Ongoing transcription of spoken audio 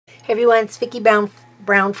Hey everyone, it's Vicki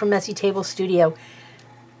Brown from Messy Table Studio.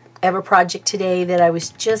 I have a project today that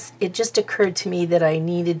it just occurred to me that I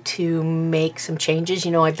needed to make some changes.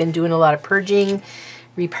 You know, I've been doing a lot of purging,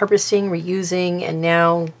 repurposing, reusing, and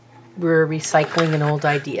now we're recycling an old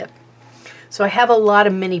idea. So I have a lot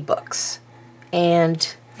of mini books,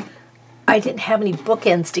 and I didn't have any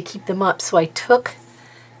bookends to keep them up, so I took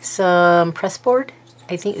some pressboard.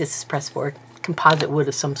 I think this is pressboard, composite wood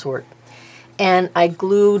of some sort. And I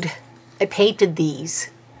painted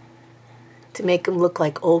these to make them look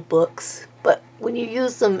like old books. But when you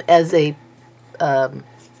use them as a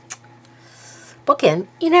bookend,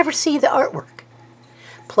 you never see the artwork.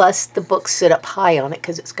 Plus, the books sit up high on it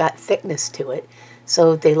because it's got thickness to it.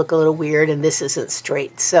 So they look a little weird, and this isn't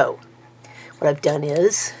straight. So what I've done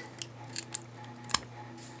is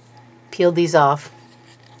peeled these off.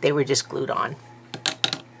 They were just glued on.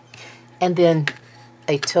 And then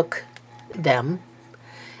I took them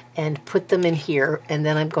and put them in here, and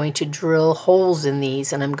then I'm going to drill holes in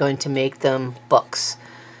these, and I'm going to make them books.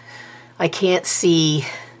 I can't see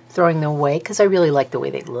throwing them away because I really like the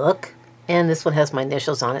way they look, and this one has my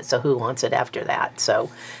initials on it, so who wants it after that? So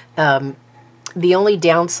the only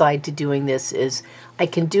downside to doing this is I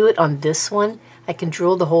can do it on this one. I can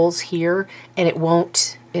drill the holes here, and it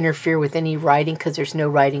won't interfere with any writing because there's no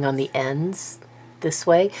writing on the ends this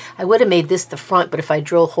way. I would have made this the front, but if I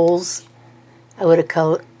drill holes, I would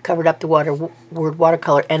have covered up the word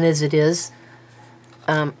watercolor, and as it is,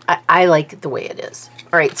 I like it the way it is.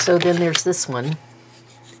 All right, so then there's this one.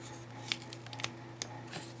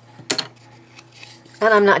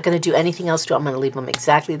 And I'm not going to do anything else to them. I'm going to leave them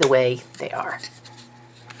exactly the way they are.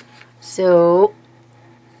 So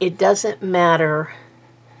it doesn't matter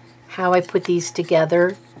how I put these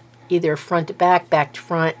together, either front to back, back to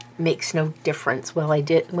front, makes no difference. Well,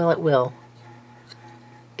 it will.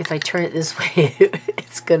 If I turn it this way,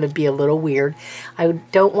 it's going to be a little weird. I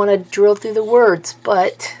don't want to drill through the words,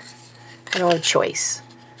 but I don't have a choice.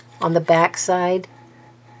 On the back side,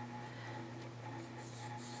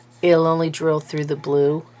 it'll only drill through the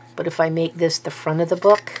blue. But if I make this the front of the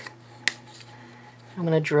book, I'm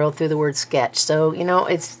going to drill through the word sketch. So, you know,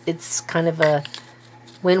 it's kind of a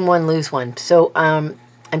win one, lose one. So I'm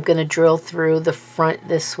going to drill through the front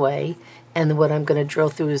this way, and what I'm going to drill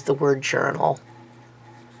through is the word journal.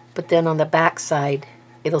 But then on the back side,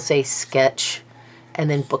 it'll say sketch, and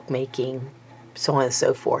then bookmaking, so on and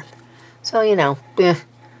so forth. So, you know,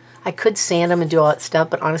 I could sand them and do all that stuff,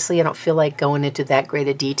 but honestly, I don't feel like going into that great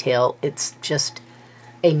a detail. It's just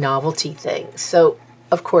a novelty thing. So,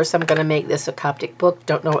 of course, I'm going to make this a Coptic book.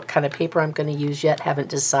 Don't know what kind of paper I'm going to use yet. Haven't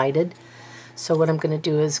decided. So what I'm going to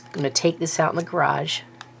do is I'm going to take this out in the garage.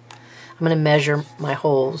 I'm going to measure my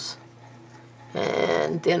holes.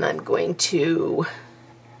 And then I'm going to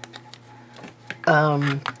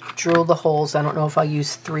drill the holes. I don't know if I'll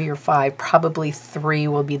use 3 or 5. Probably 3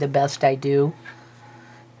 will be the best I do.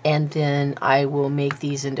 And then I will make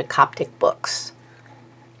these into Coptic books.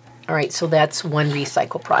 All right, so that's one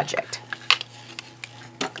recycle project.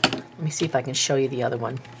 Let me see if I can show you the other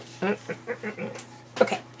one.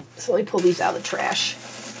 Okay, so let me pull these out of the trash,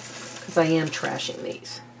 because I am trashing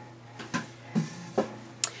these.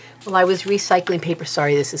 While I was recycling paper,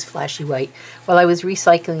 sorry, this is flashy white. While I was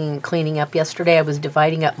recycling and cleaning up yesterday, I was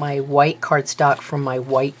dividing up my white cardstock from my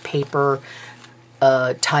white paper,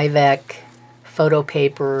 Tyvek photo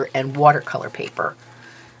paper, and watercolor paper.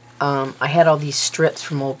 I had all these strips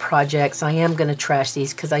from old projects. I am going to trash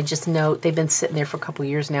these because I just know they've been sitting there for a couple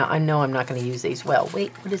years now. I know I'm not going to use these well.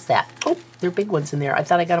 Wait, what is that? Oh, there are big ones in there. I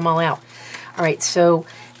thought I got them all out. All right, so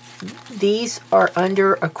these are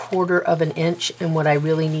under 1/4 of an inch, and what I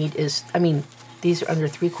really need is, I mean, these are under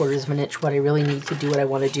 3/4 of an inch. What I really need to do, what I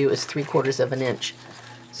want to do, is 3/4 of an inch.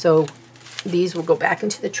 So these will go back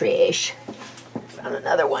into the trash. Found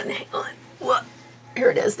another one. Hang on. Look,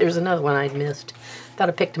 here it is. There's another one I missed. Thought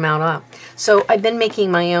I picked them out up. So I've been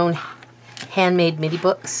making my own handmade mini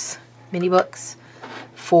books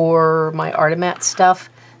for my Artemat stuff.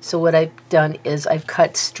 So what I've done is I've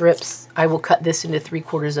cut strips. I will cut this into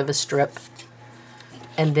 3/4 of a strip,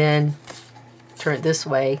 and then turn it this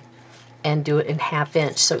way and do it in 1/2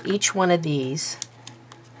 inch. So each one of these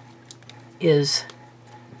is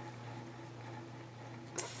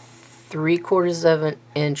 3/4 of an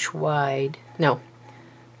inch wide. No,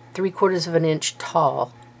 3/4 of an inch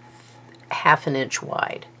tall, 1/2 an inch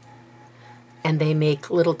wide. And they make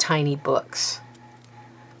little tiny books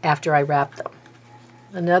after I wrap them.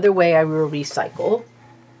 Another way I will recycle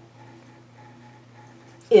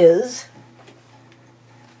is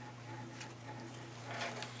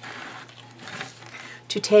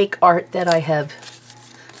to take art that I have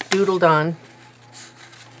doodled on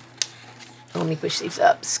let me push these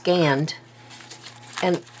up, scanned.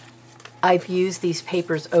 And I've used these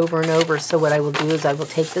papers over and over, so what I will do is I will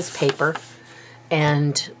take this paper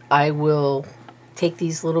and I will take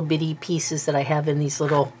these little bitty pieces that I have in these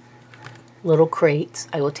little crates.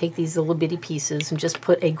 I will take these little bitty pieces and just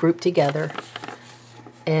put a group together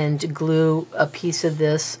and glue a piece of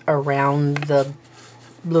this around the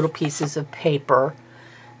little pieces of paper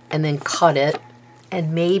and then cut it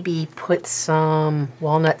and maybe put some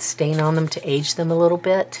walnut stain on them to age them a little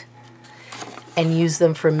bit and use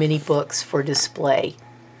them for mini books for display.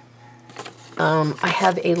 I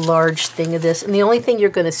have a large thing of this, and the only thing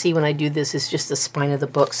you're going to see when I do this is just the spine of the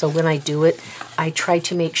book. So when I do it, I try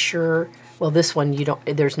to make sure, well, this one,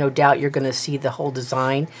 there's no doubt you're going to see the whole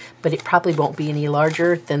design, but it probably won't be any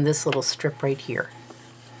larger than this little strip right here.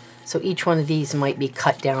 So each one of these might be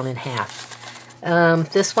cut down in half.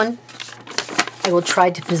 This one, I will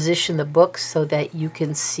try to position the book so that you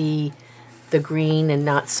can see the green and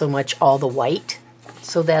not so much all the white.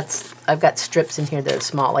 So I've got strips in here that are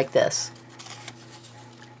small like this.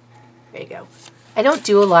 There you go. I don't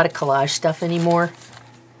do a lot of collage stuff anymore.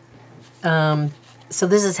 So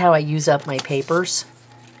this is how I use up my papers.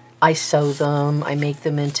 I sew them, I make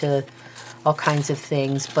them into all kinds of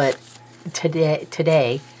things, but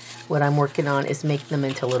today what I'm working on is making them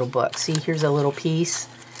into little books. See, here's a little piece.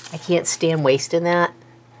 I can't stand wasting that.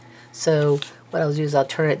 So what I'll do is I'll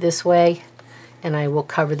turn it this way and I will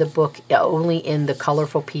cover the book only in the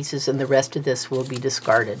colorful pieces, and the rest of this will be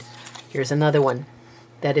discarded. Here's another one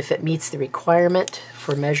that if it meets the requirement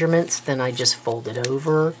for measurements, then I just fold it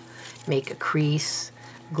over, make a crease,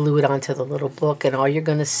 glue it onto the little book, and all you're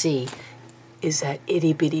going to see is that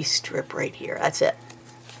itty-bitty strip right here. That's it.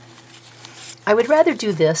 I would rather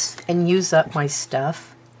do this and use up my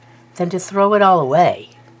stuff than to throw it all away.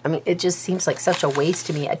 I mean, it just seems like such a waste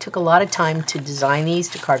to me. I took a lot of time to design these,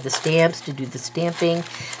 to carve the stamps, to do the stamping.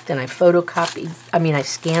 Then I I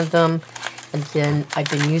scanned them, and then I've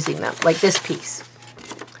been using them. Like this piece.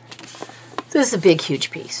 This is a big,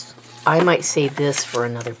 huge piece. I might save this for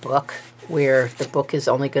another book, where the book is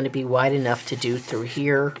only going to be wide enough to do through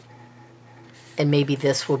here. And maybe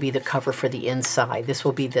this will be the cover for the inside. This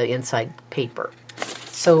will be the inside paper.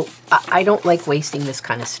 So I don't like wasting this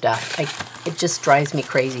kind of stuff. It just drives me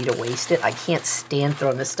crazy to waste it. I can't stand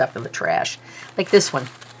throwing this stuff in the trash. Like this one.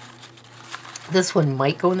 This one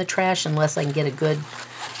might go in the trash unless I can get a good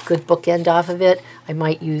bookend off of it. I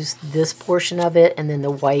might use this portion of it, and then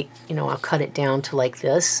the white, I'll cut it down to like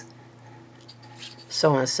this.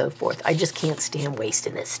 So on and so forth. I just can't stand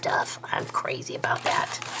wasting this stuff. I'm crazy about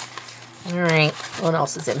that. All right, what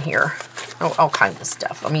else is in here? Oh, all kinds of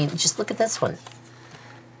stuff. I mean, just look at this one.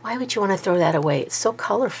 Why would you want to throw that away? It's so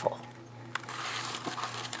colorful.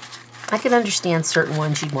 I can understand certain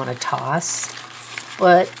ones you'd want to toss,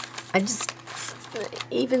 but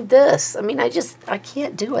even this, I mean, I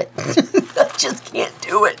can't do it. I just can't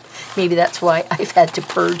do it. Maybe that's why I've had to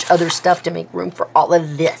purge other stuff to make room for all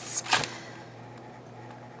of this.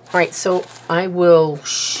 All right, so I will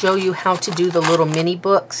show you how to do the little mini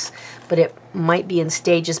books, but it might be in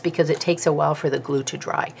stages because it takes a while for the glue to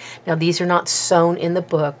dry. Now, these are not sewn in the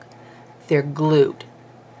book. They're glued.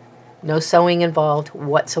 No sewing involved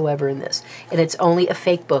whatsoever in this. And it's only a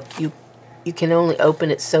fake book. You can only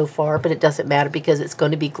open it so far, but it doesn't matter because it's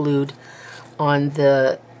going to be glued on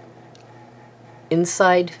the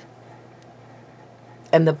inside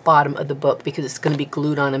and the bottom of the book because it's going to be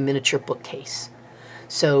glued on a miniature bookcase.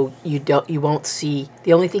 So you won't see,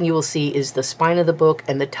 the only thing you will see is the spine of the book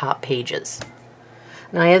and the top pages.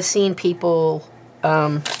 Now I have seen people,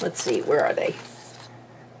 let's see, where are they?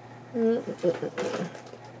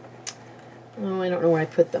 Oh, I don't know where I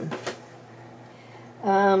put them.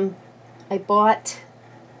 I bought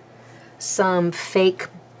some fake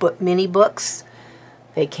mini books.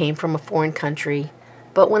 They came from a foreign country,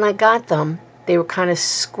 but when I got them, they were kind of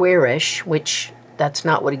squarish, which that's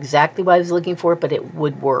not exactly what I was looking for, but it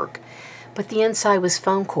would work. But the inside was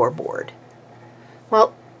foam core board.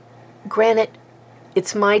 Well, granted,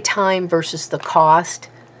 it's my time versus the cost,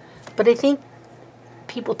 but I think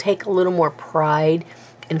people take a little more pride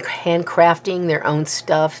in handcrafting their own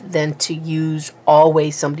stuff than to use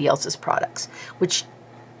always somebody else's products, which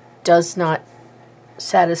does not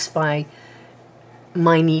satisfy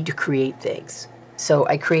my need to create things. So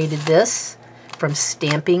I created this from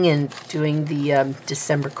stamping and doing the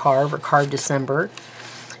December carve or Carve December.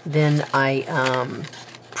 Then I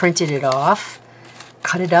printed it off,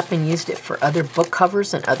 cut it up and used it for other book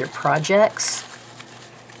covers and other projects.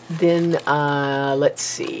 Then, let's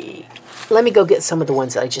see. Let me go get some of the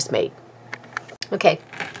ones that I just made. Okay.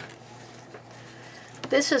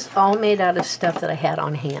 This is all made out of stuff that I had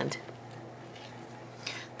on hand.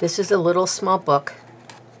 This is a little small book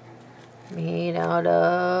made out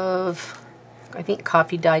of, I think,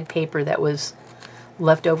 coffee dyed paper that was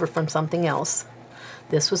left over from something else.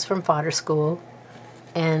 This was from Fodder School.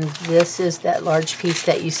 And this is that large piece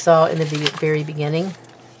that you saw in the very beginning.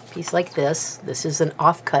 Piece like this. This is an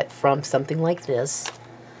offcut from something like this.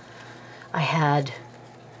 I had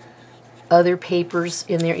other papers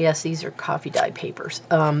in there. Yes, these are coffee dyed papers.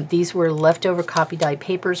 These were leftover coffee dyed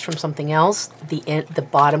papers from something else. The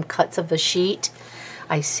bottom cuts of the sheet,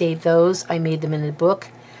 I saved those. I made them in a book.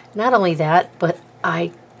 Not only that, but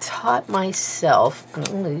I taught myself,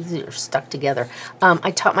 these are stuck together,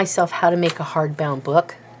 I taught myself how to make a hardbound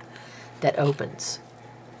book that opens.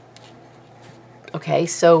 Okay,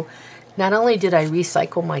 so not only did I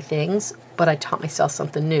recycle my things, but I taught myself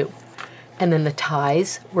something new. And then the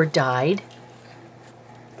ties were dyed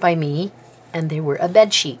by me, and they were a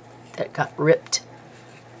bed sheet that got ripped,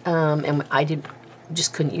 and I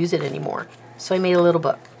just couldn't use it anymore. So I made a little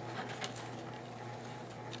book.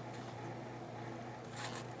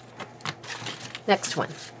 Next one.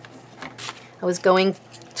 I was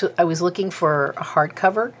looking for a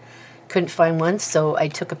hardcover, couldn't find one, so I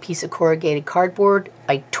took a piece of corrugated cardboard.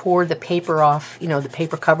 I tore the paper off, you know, the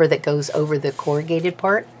paper cover that goes over the corrugated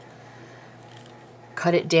part.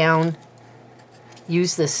 Cut it down.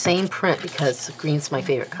 Use the same print because green's my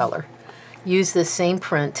favorite color. Use the same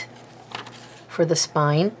print for the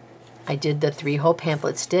spine. I did the 3-hole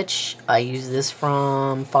pamphlet stitch. I used this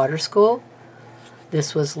from Fodder School.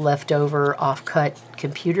 This was leftover off-cut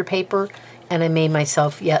computer paper, and I made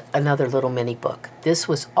myself yet another little mini book. This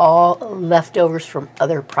was all leftovers from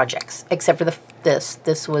other projects, except for this.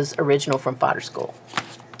 This was original from Fodder School.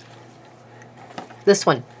 This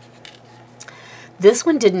one. This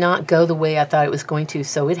one did not go the way I thought it was going to,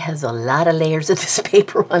 so it has a lot of layers of this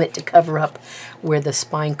paper on it to cover up where the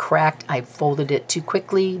spine cracked. I folded it too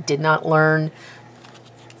quickly, did not learn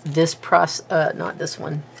this process, not this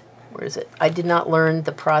one. Where is it? I did not learn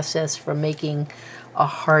the process from making a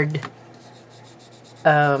hard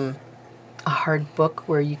book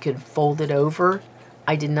where you could fold it over.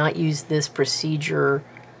 I did not use this procedure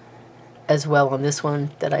as well on this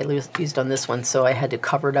one that I used on this one, so I had to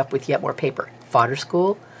cover it up with yet more paper. Fodder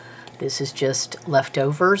School. This is just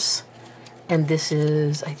leftovers, and this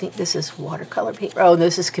is, I think this is watercolor paper. Oh,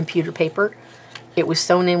 this is computer paper. It was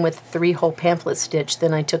sewn in with 3-hole pamphlet stitch.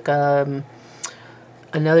 Then I took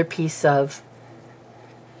another piece of,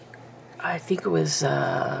 I think it was,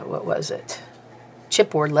 what was it?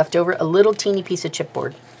 Chipboard leftover, a little teeny piece of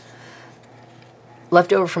chipboard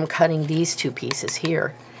leftover from cutting these 2 pieces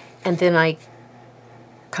here. And then I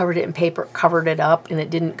covered it in paper, covered it up, and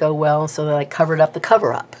it didn't go well, so then I covered up the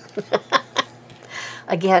cover-up.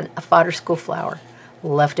 Again, a Fodder School flower,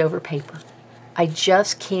 leftover paper. I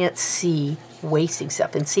just can't see wasting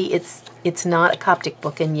stuff. And see, it's not a Coptic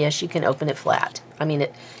book, and yes, you can open it flat. I mean, you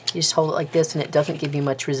just hold it like this, and it doesn't give you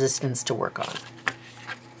much resistance to work on.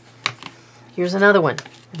 Here's another one.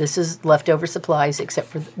 This is leftover supplies, except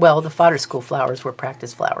for, well, the Fodder School flowers were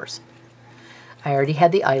practice flowers. I already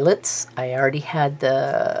had the eyelets. I already had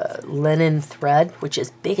the linen thread, which is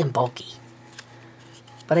big and bulky.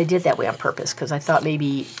 But I did that way on purpose because I thought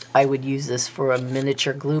maybe I would use this for a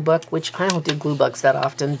miniature glue book, which I don't do glue books that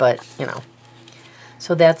often, but, you know.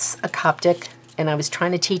 So that's a Coptic, and I was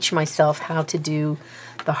trying to teach myself how to do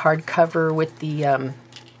the hardcover with the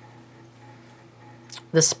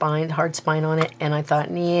spine, the hard spine on it, and I thought,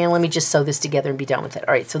 yeah, let me just sew this together and be done with it.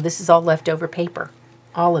 All right, so this is all leftover paper.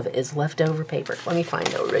 All of it is leftover paper. Let me find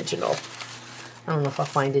the original. I don't know if I'll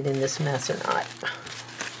find it in this mess or not.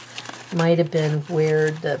 Might have been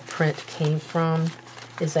where the print came from,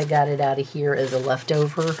 is I got it out of here as a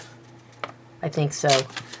leftover. I think so.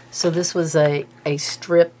 So this was a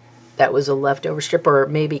strip that was a leftover strip, or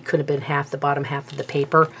maybe it could have been half, the bottom half of the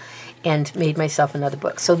paper, and made myself another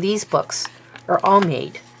book. So these books are all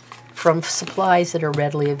made from supplies that are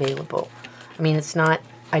readily available. I mean, it's not,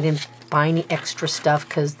 I didn't buy any extra stuff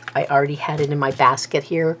because I already had it in my basket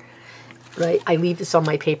here, right? I leave this on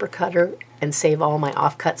my paper cutter and save all my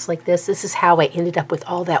offcuts like this. This is how I ended up with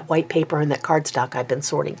all that white paper and that cardstock I've been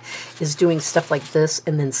sorting, is doing stuff like this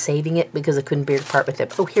and then saving it because I couldn't bear to part with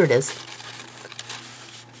it. Oh, here it is.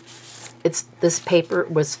 This paper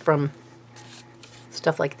was from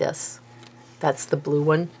stuff like this. That's the blue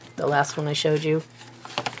one, the last one I showed you.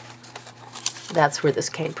 That's where this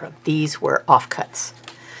came from. These were offcuts.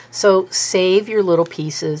 So save your little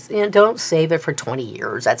pieces, and don't save it for 20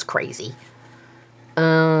 years. That's crazy.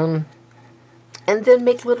 And then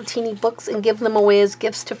make little teeny books and give them away as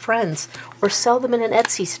gifts to friends, or sell them in an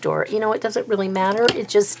Etsy store. You know, it doesn't really matter. It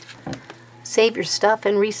just save your stuff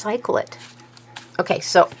and recycle it. Okay,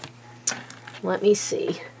 so let me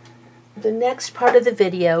see. The next part of the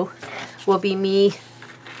video will be me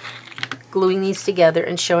gluing these together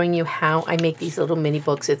and showing you how I make these little mini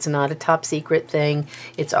books. It's not a top secret thing.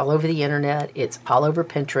 It's all over the internet. It's all over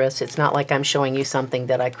Pinterest. It's not like I'm showing you something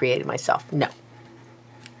that I created myself. No.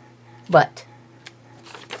 But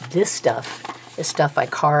this stuff is stuff I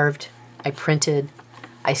carved, I printed,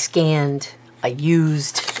 I scanned, I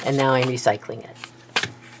used, and now I'm recycling it.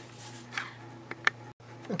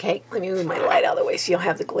 Okay, let me move my light out of the way so you don't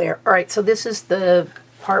have the glare. All right, so this is the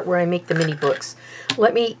part where I make the mini books.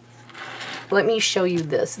 Let me show you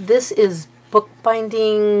this. This is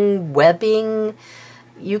bookbinding, webbing.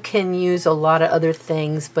 You can use a lot of other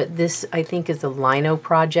things, but this I think is a Lino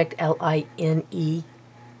project, L-I-N-E-O.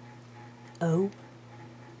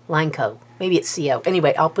 Lineco. Maybe it's C-O.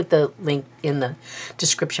 Anyway, I'll put the link in the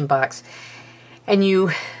description box.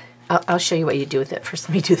 And I'll show you what you do with it. First,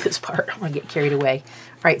 let me do this part. I want to get carried away.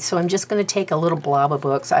 All right, so I'm just going to take a little blob of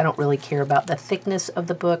books. I don't really care about the thickness of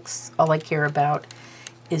the books. All I care about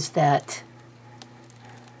is that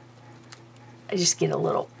I just get a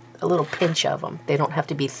little pinch of them. They don't have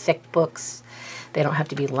to be thick books. They don't have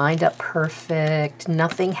to be lined up perfect.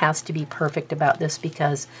 Nothing has to be perfect about this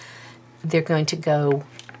because they're going to go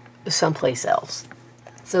someplace else.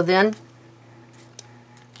 So then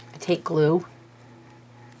I take glue.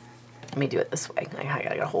 Let me do it this way. I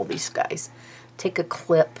gotta hold these guys. Take a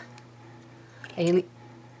clip. I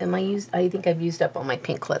think I've used up all my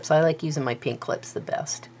pink clips. I like using my pink clips the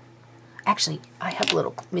best. Actually, I have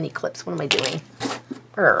little mini clips. What am I doing?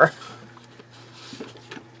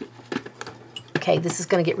 Okay, this is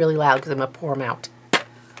going to get really loud because I'm going to pour them out.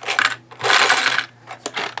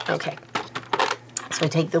 Okay. So I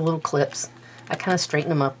take the little clips. I kind of straighten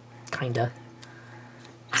them up, kind of.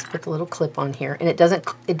 Just put the little clip on here. And it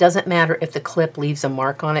doesn't matter if the clip leaves a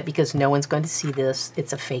mark on it because no one's going to see this.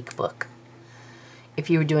 It's a fake book. If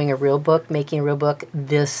you were doing a real book, making a real book,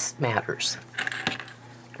 this matters.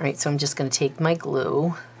 All right, so I'm just going to take my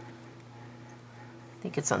glue. I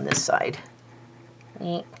think it's on this side.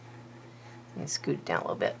 Let me scoot it down a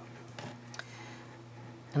little bit.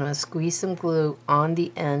 And I'm going to squeeze some glue on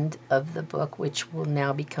the end of the book, which will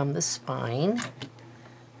now become the spine.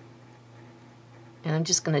 And I'm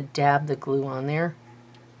just going to dab the glue on there.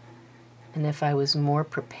 And if I was more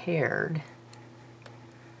prepared,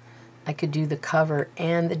 I could do the cover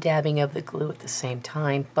and the dabbing of the glue at the same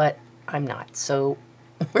time, but I'm not, so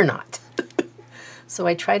we're not. So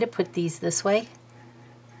I try to put these this way,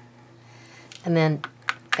 and then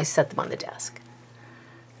I set them on the desk.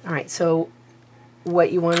 All right, so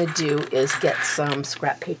what you want to do is get some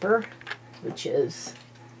scrap paper, which is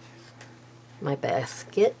my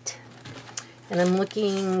basket. And I'm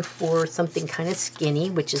looking for something kind of skinny,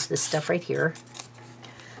 which is this stuff right here.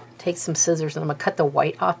 Take some scissors, and I'm going to cut the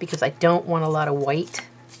white off because I don't want a lot of white.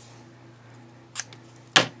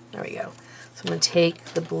 There we go. So I'm going to take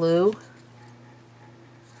the blue.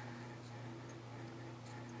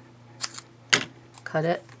 Cut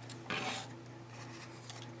it.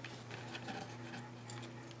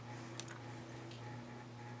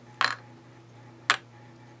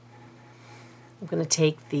 I'm going to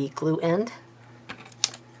take the glue end.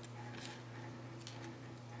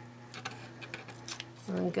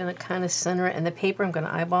 I'm going to kind of center it in the paper. I'm going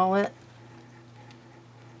to eyeball it.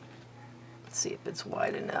 Let's see if it's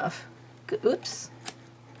wide enough. Oops.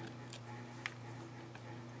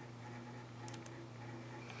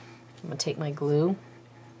 I'm going to take my glue,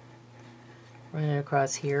 run it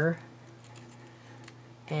across here,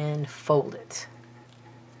 and fold it.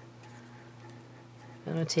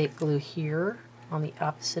 I'm going to take glue here on the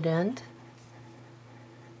opposite end,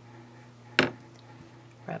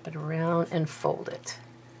 wrap it around, and fold it.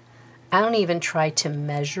 I don't even try to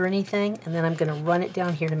measure anything, and then I'm going to run it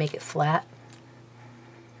down here to make it flat.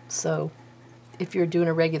 So if you're doing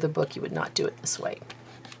a regular book, you would not do it this way.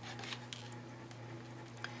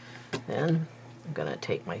 Then I'm going to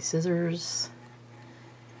take my scissors,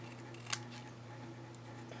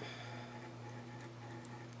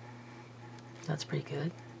 that's pretty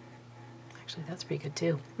good. Actually, that's pretty good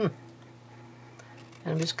too. And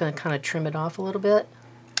I'm just going to kind of trim it off a little bit.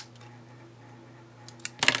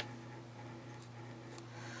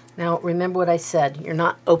 Now, remember what I said. You're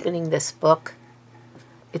not opening this book.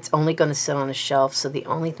 It's only going to sit on a shelf, so the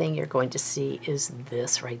only thing you're going to see is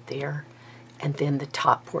this right there, and then the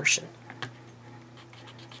top portion.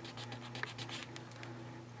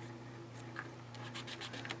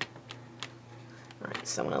 All right,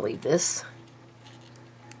 so I'm going to leave this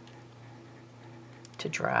to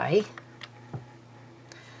dry.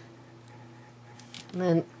 And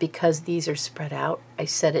then because these are spread out, I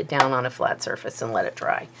set it down on a flat surface and let it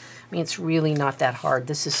dry. I mean, it's really not that hard.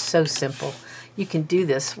 This is so simple. You can do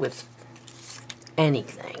this with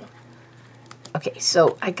anything. Okay,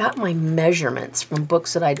 so I got my measurements from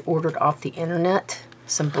books that I'd ordered off the internet.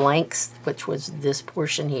 Some blanks, which was this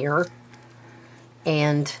portion here.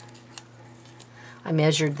 And I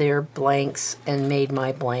measured their blanks and made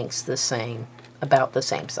my blanks the same, about the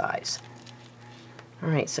same size. All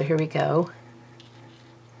right, so here we go.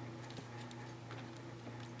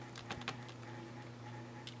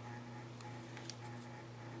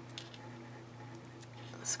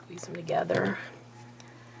 Squeeze them together.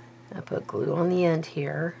 I put glue on the end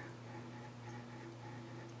here.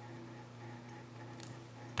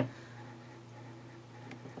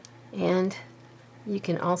 And you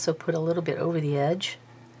can also put a little bit over the edge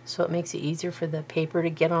so it makes it easier for the paper to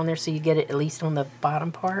get on there, so you get it at least on the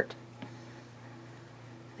bottom part.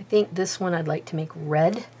 I think this one I'd like to make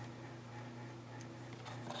red.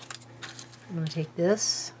 I'm going to take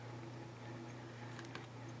this,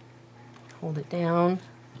 hold it down,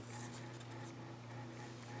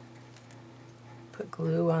 put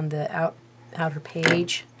glue on the outer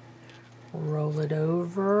page, roll it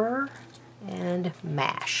over, and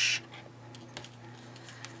mash.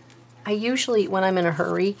 I usually, when I'm in a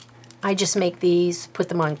hurry, I just make these, put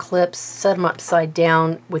them on clips, set them upside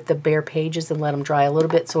down with the bare pages and let them dry a little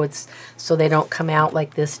bit so they don't come out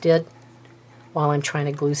like this did while I'm trying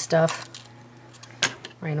to glue stuff. All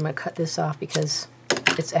right, I'm going to cut this off because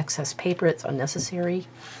it's excess paper, it's unnecessary.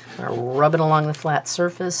 I'm going to rub it along the flat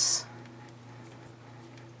surface.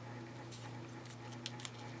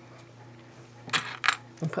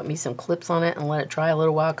 And put me some clips on it and let it dry a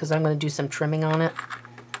little while because I'm going to do some trimming on it.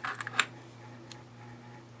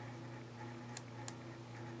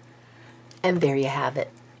 And there you have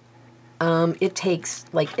it. It takes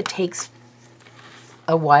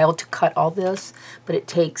a while to cut all this, but it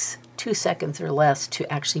takes 2 seconds or less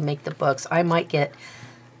to actually make the books. I might get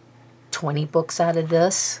 20 books out of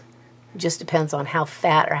this. It just depends on how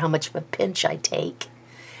fat or how much of a pinch I take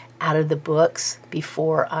out of the books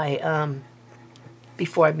before I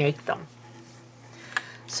make them.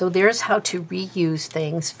 So there's how to reuse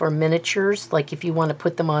things for miniatures, like if you want to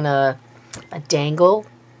put them on a dangle.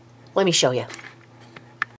 Let me show you.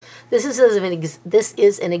 This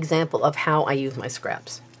is an example of how I use my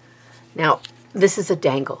scraps. Now, this is a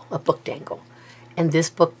dangle, a book dangle, and this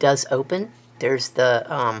book does open. There's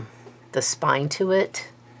the spine to it.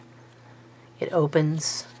 It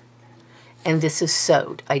opens, and this is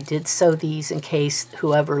sewed. I did sew these in case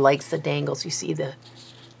whoever likes the dangles. You see the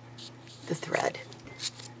thread,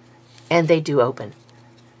 and they do open,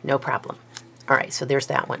 no problem. All right, so there's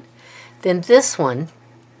that one. Then this one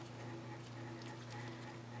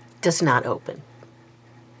does not open.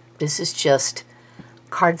 This is just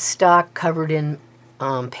cardstock covered in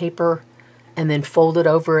paper and then folded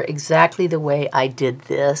over exactly the way I did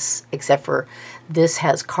this, except for this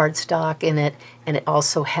has cardstock in it, and it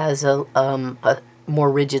also has a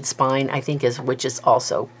more rigid spine, I think, which is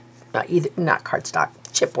also not cardstock,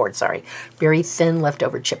 chipboard, sorry, very thin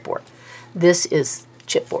leftover chipboard. This is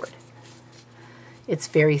chipboard. It's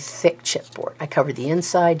very thick chipboard. I covered the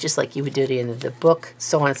inside just like you would do at the end of the book,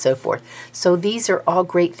 so on and so forth. So these are all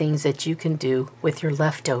great things that you can do with your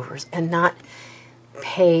leftovers and not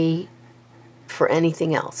pay for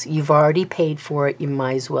anything else. You've already paid for it. You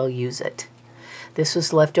might as well use it. This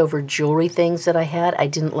was leftover jewelry things that I had. I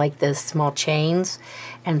didn't like the small chains,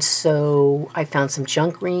 and so I found some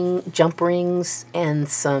jump rings and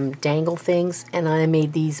some dangle things, and I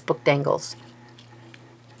made these book dangles.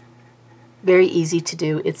 Very easy to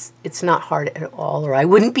do. It's not hard at all, or I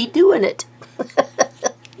wouldn't be doing it.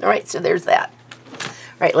 All right, so there's that. All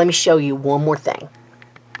right, let me show you one more thing.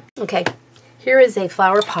 Okay, here is a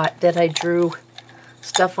flower pot that I drew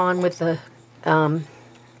stuff on with the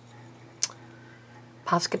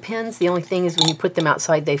Posca pins. The only thing is when you put them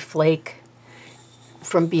outside, they flake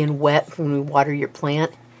from being wet when you water your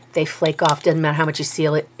plant. They flake off. Doesn't matter how much you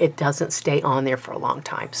seal it, it doesn't stay on there for a long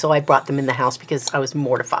time. So I brought them in the house because I was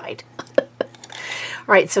mortified.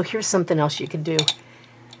 All right, so here's something else you can do.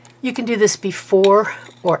 You can do this before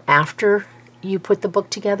or after you put the book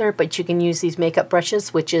together, but you can use these makeup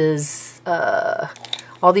brushes, which is,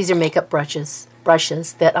 all these are makeup brushes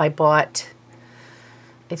that I bought,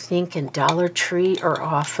 I think, in Dollar Tree or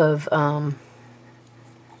off of,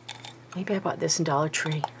 maybe I bought this in Dollar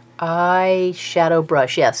Tree. Eyeshadow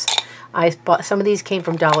brush, yes. I bought, some of these came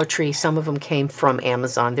from Dollar Tree, some of them came from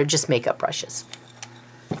Amazon. They're just makeup brushes.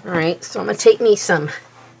 All right, so I'm going to take me some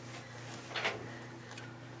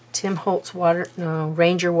Tim Holtz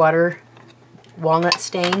Ranger Water Walnut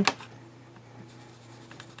Stain.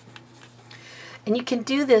 And you can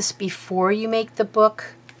do this before you make the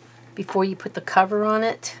book, before you put the cover on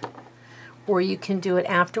it, or you can do it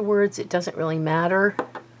afterwards. It doesn't really matter.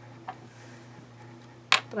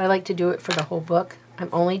 But I like to do it for the whole book. I'm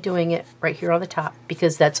only doing it right here on the top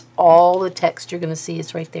because that's all the text you're going to see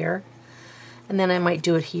is right there. And then I might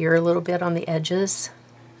do it here a little bit on the edges.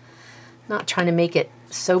 Not trying to make it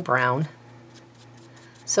so brown.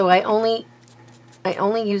 So I only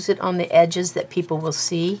use it on the edges that people will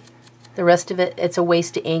see. The rest of it, it's a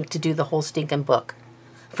waste of ink to do the whole stinking book.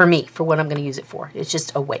 For me, for what I'm going to use it for. It's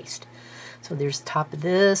just a waste. So there's the top of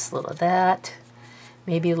this, a little of that.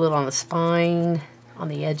 Maybe a little on the spine, on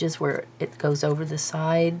the edges where it goes over the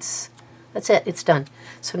sides. That's it, it's done.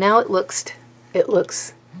 So now it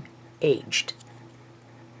looks aged.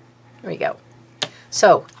 There you go.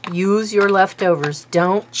 So use your leftovers.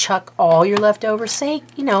 Don't chuck all your leftovers. Say,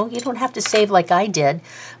 you know, you don't have to save like I did,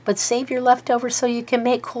 but save your leftovers so you can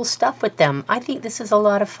make cool stuff with them. I think this is a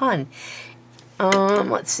lot of fun.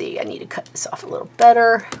 Let's see, I need to cut this off a little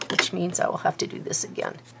better, which means I will have to do this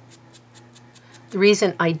again. The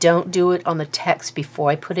reason I don't do it on the text before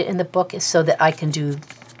I put it in the book is so that I can do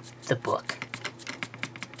the book.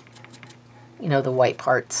 You know, the white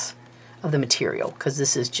parts of the material, because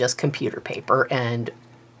this is just computer paper and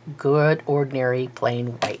good, ordinary, plain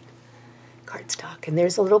white cardstock. And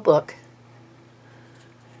there's a little book.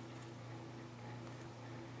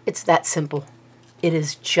 It's that simple. It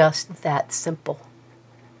is just that simple.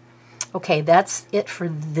 Okay, that's it for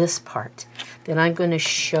this part. Then I'm going to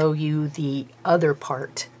show you the other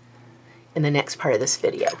part in the next part of this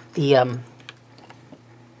video. The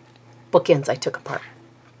bookends I took apart.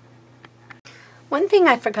 One thing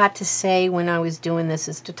I forgot to say when I was doing this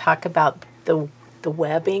is to talk about the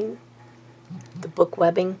webbing, the book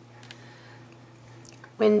webbing.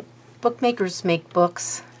 When bookmakers make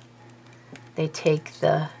books, they take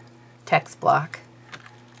the text block,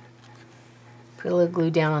 put a little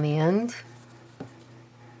glue down on the end,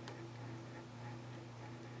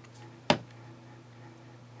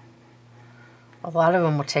 a lot of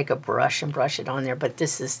them will take a brush and brush it on there, but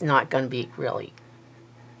this is not going to be really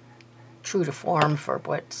true to form for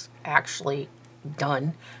what's actually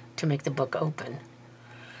done to make the book open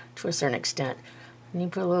to a certain extent. And you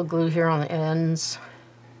put a little glue here on the ends.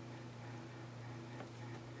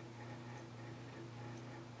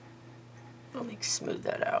 Let me smooth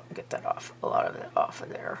that out and get that off, a lot of it off of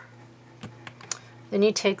there. Then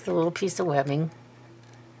you take the little piece of webbing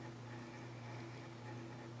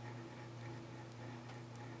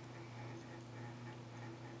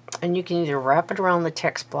and you can either wrap it around the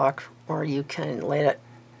text block or you can let it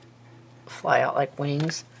fly out like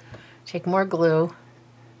wings. Take more glue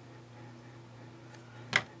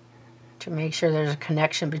to make sure there's a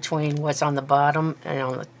connection between what's on the bottom and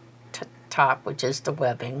on the top, which is the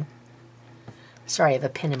webbing. Sorry, I have a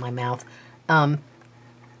pin in my mouth. And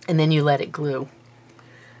then you let it glue.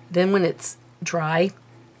 Then when it's dry,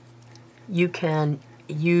 you can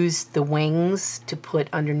use the wings to put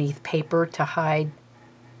underneath paper to hide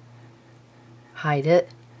it.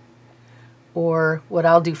 Or what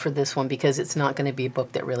I'll do for this one, because it's not going to be a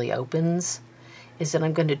book that really opens, is that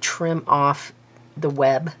I'm going to trim off the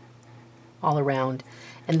web all around,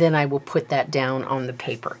 and then I will put that down on the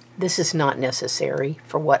paper. This is not necessary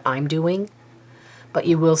for what I'm doing, but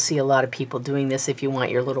you will see a lot of people doing this if you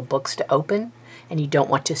want your little books to open and you don't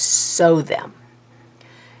want to sew them.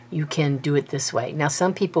 You can do it this way. Now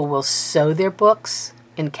some people will sew their books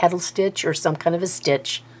in kettle stitch or some kind of a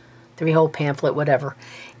stitch, 3-hole pamphlet, whatever,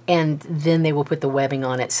 and then they will put the webbing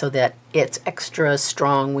on it so that it's extra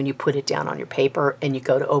strong when you put it down on your paper and you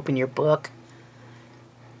go to open your book.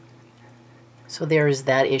 So there is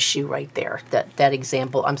that issue right there, that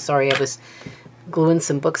example. I'm sorry, I was gluing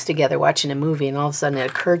some books together watching a movie, and all of a sudden it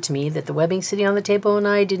occurred to me that the webbing's sitting on the table and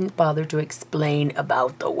I didn't bother to explain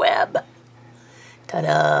about the web.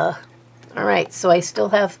 Ta-da! Alright, so I still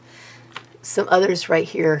have some others right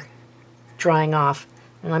here drying off,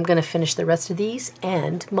 and I'm going to finish the rest of these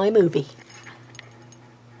and my movie.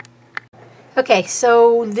 Okay,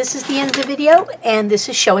 so this is the end of the video, and this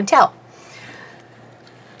is show and tell.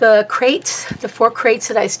 The crates, the 4 crates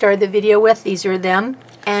that I started the video with, these are them.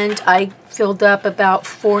 And I filled up about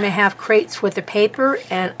 4.5 crates worth of paper,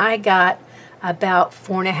 and I got about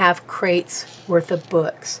 4.5 crates worth of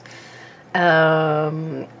books. I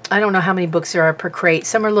don't know how many books there are per crate.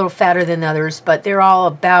 Some are a little fatter than others, but they're all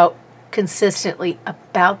about consistently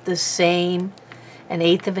about the same,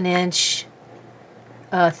 1/8 of an inch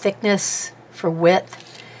thickness for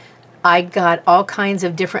width. I got all kinds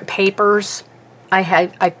of different papers.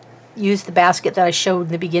 I used the basket that I showed in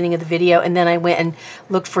the beginning of the video, and then I went and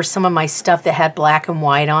looked for some of my stuff that had black and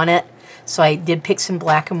white on it. So I did pick some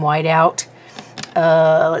black and white out.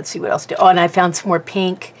 Let's see what else. Oh, and I found some more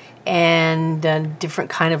pink and a different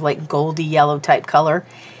kind of like goldy yellow type color.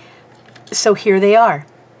 So here they are.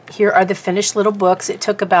 Here are the finished little books. It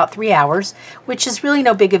took about 3 hours, which is really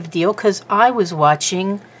no big of a deal because I was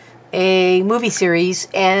watching a movie series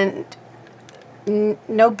and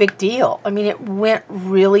no big deal. I mean, it went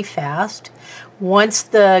really fast. Once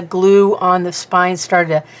the glue on the spine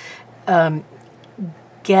started to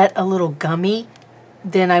get a little gummy,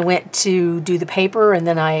 then I went to do the paper, and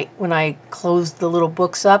then when I closed the little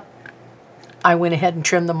books up, I went ahead and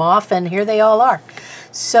trimmed them off, and here they all are.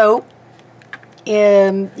 So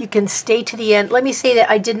you can stay to the end. Let me say that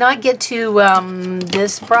I did not get to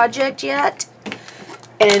this project yet,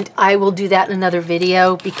 and I will do that in another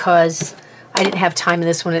video because I didn't have time in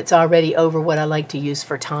this one. It's already over what I like to use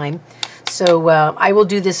for time. So I will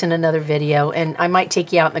do this in another video, and I might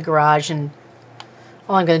take you out in the garage, and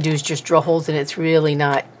all I'm going to do is just drill holes, and it's really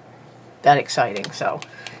not that exciting. So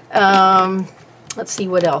let's see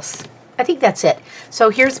what else. I think that's it. So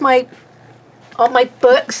here's all my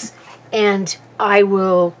books, and I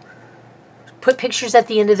will put pictures at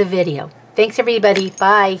the end of the video. Thanks, everybody.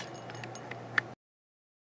 Bye.